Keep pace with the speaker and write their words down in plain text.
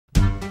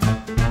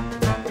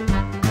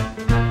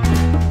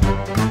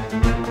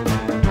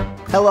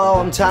Hello,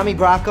 I'm Tommy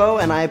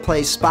Bracco, and I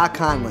play Spot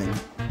Conlon.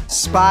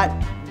 Spot,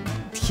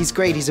 he's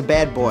great, he's a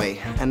bad boy,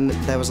 and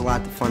that was a lot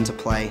of fun to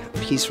play.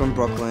 He's from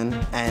Brooklyn,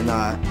 and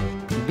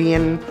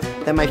being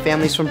that my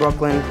family's from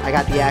Brooklyn, I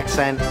got the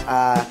accent.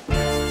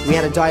 We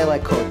had a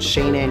dialect coach,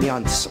 Shane Ann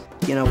Yuntz.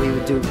 You know, we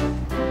would do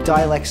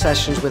dialect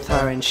sessions with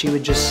her, and she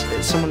would just,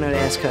 someone would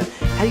ask her,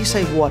 how do you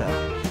say water?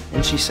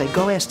 And she'd say,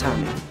 go ask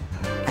Tommy.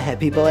 I had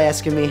people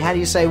asking me, how do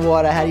you say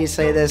water, how do you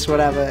say this,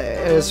 whatever.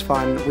 It was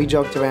fun. We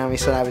joked around, we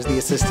said I was the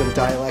assistant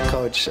dialect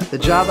coach. The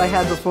job I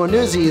had before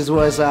Newsies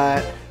was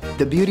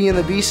the Beauty and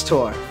the Beast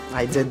tour.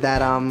 I did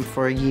that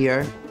for a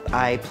year.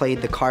 I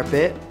played the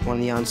carpet, one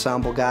of the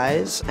ensemble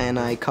guys, and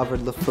I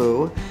covered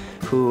LeFou,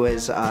 who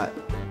is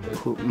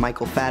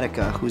Michael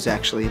Fatica, who's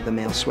actually the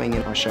male swing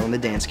in our show and the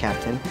dance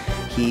captain.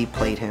 He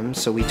played him,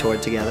 so we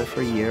toured together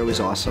for a year. It was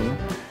awesome.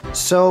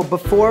 So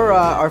before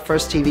our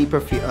first TV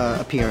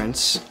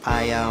appearance,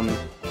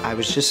 I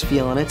was just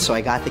feeling it, so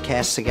I got the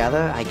cast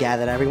together, I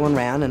gathered everyone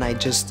around, and I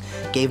just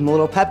gave them a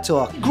little pep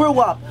talk. Grew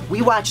up,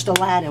 we watched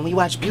Aladdin, we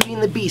watched Beauty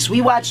and the Beast,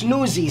 we watched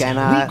Newsies, and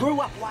we grew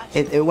up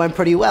watching. It went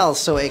pretty well,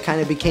 so it kind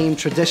of became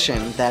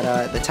tradition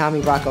that the Tommy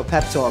Bracco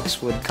pep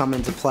talks would come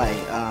into play.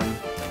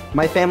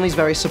 My family's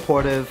very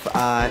supportive.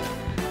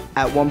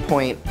 At one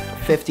point,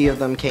 50 of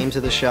them came to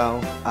the show.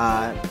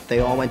 They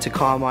all went to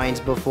Carmine's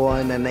before,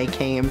 and then they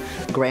came.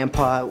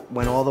 Grandpa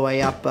went all the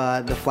way up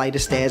the flight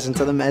of stairs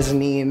into the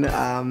mezzanine.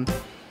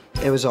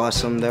 It was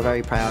awesome. They're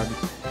very proud.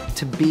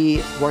 To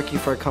be working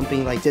for a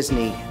company like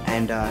Disney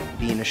and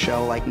be in a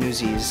show like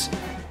Newsies,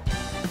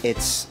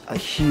 it's a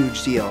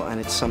huge deal, and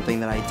it's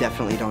something that I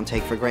definitely don't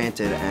take for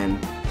granted,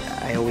 and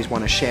I always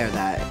want to share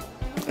that.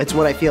 It's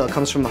what I feel. It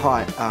comes from the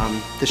heart.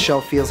 The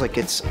show feels like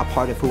it's a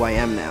part of who I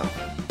am now.